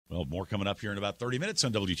Well, more coming up here in about 30 minutes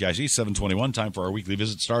on WTIC 721. Time for our weekly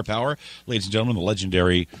visit, Star Power. Ladies and gentlemen, the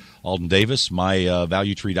legendary Alden Davis.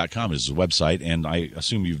 MyValueTree.com is his website, and I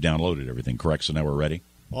assume you've downloaded everything, correct? So now we're ready?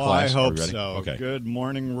 Well, Class, I hope ready? so. Okay. Good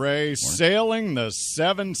morning, Ray. Sailing the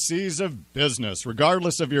 7 seas of business.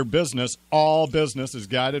 Regardless of your business, all business is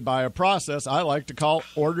guided by a process I like to call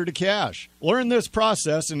order to cash. Learn this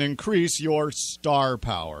process and increase your star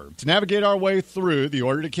power. To navigate our way through the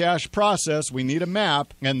order to cash process, we need a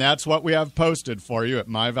map, and that's what we have posted for you at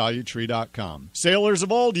MyValueTree.com. Sailors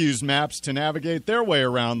of old used maps to navigate their way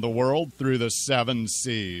around the world through the 7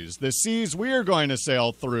 seas. The seas we are going to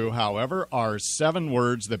sail through, however, are 7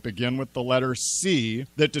 words that begin with the letter C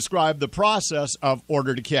that describe the process of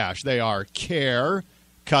order to cash. They are care,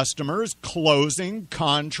 customers, closing,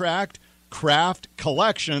 contract, craft,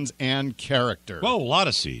 collections, and character. Whoa, a lot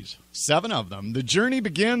of C's. 7 of them. The journey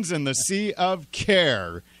begins in the sea of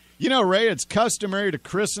care. You know, Ray, it's customary to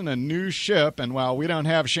christen a new ship, and while we don't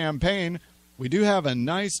have champagne, we do have a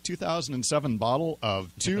nice 2007 bottle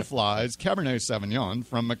of Two Flies Cabernet Sauvignon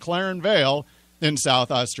from McLaren Vale in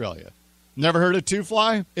South Australia. Never heard of Two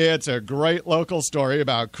Fly? It's a great local story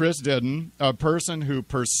about Chris Didden, a person who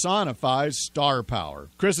personifies star power.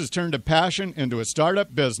 Chris has turned a passion into a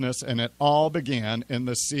startup business, and it all began in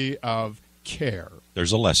the sea of care.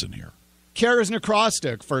 There's a lesson here. Care is an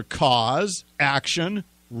acrostic for cause, action,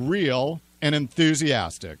 real, and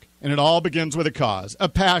enthusiastic. And it all begins with a cause, a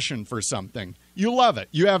passion for something. You love it.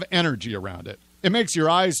 You have energy around it. It makes your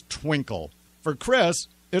eyes twinkle. For Chris,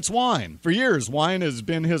 it's wine. For years, wine has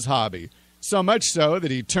been his hobby. So much so that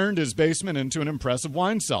he turned his basement into an impressive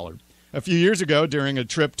wine cellar. A few years ago, during a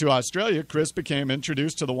trip to Australia, Chris became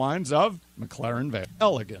introduced to the wines of McLaren Vale.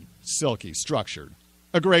 Elegant, silky, structured.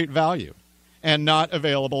 A great value. And not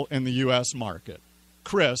available in the U.S. market.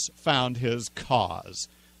 Chris found his cause.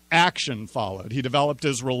 Action followed. He developed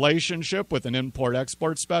his relationship with an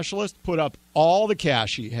import-export specialist, put up all the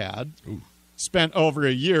cash he had, spent over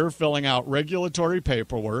a year filling out regulatory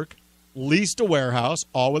paperwork, leased a warehouse,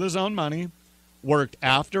 all with his own money, worked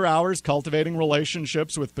after hours cultivating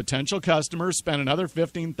relationships with potential customers, spent another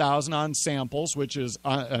 $15,000 on samples, which is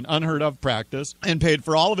an unheard of practice, and paid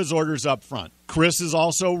for all of his orders up front. Chris is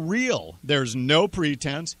also real. There's no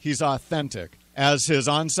pretense. He's authentic. As his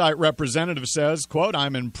on-site representative says, quote,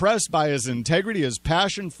 I'm impressed by his integrity, his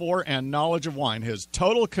passion for and knowledge of wine, his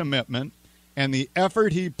total commitment, and the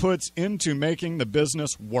effort he puts into making the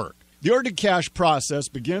business work. The order to cash process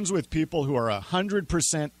begins with people who are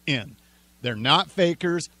 100% in. They're not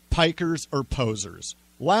fakers, pikers, or posers.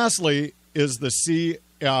 Lastly is the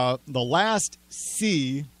last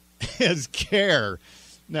C is care.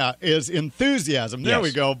 Now, is enthusiasm. There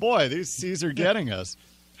we go. Boy, these C's are getting us.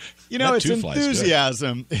 You know, it's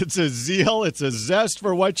enthusiasm. It's a zeal. It's a zest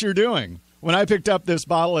for what you're doing. When I picked up this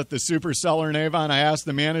bottle at the Super Cellar in Avon, I asked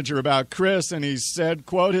the manager about Chris, and he said,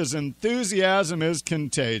 quote, his enthusiasm is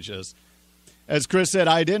contagious. As Chris said,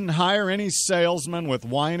 I didn't hire any salesmen with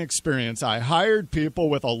wine experience. I hired people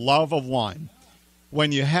with a love of wine.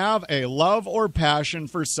 When you have a love or passion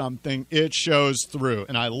for something, it shows through.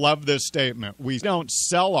 And I love this statement. We don't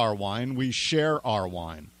sell our wine, we share our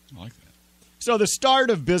wine. I like that. So the start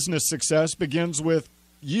of business success begins with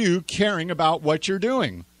you caring about what you're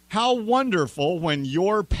doing. How wonderful when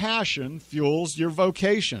your passion fuels your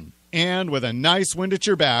vocation. And with a nice wind at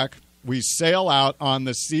your back, we sail out on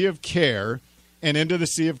the sea of care and into the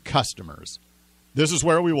sea of customers. This is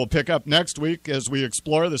where we will pick up next week as we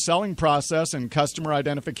explore the selling process and customer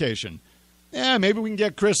identification. Maybe we can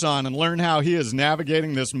get Chris on and learn how he is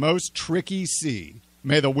navigating this most tricky sea.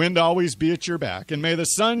 May the wind always be at your back, and may the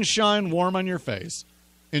sun shine warm on your face.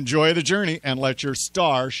 Enjoy the journey and let your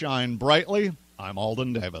star shine brightly. I'm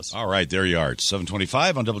Alden Davis. All right, there you are. It's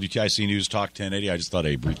 7:25 on WTIC News Talk 1080. I just thought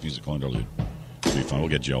a brief musical interlude would be fun. We'll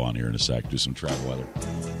get Joe on here in a sec, do some travel weather.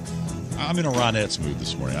 I'm in a Ronettes mood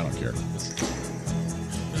this morning. I don't care.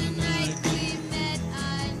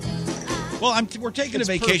 Well, we're taking a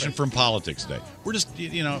vacation from politics today. We're just, we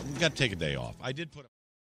got to take a day off. I did put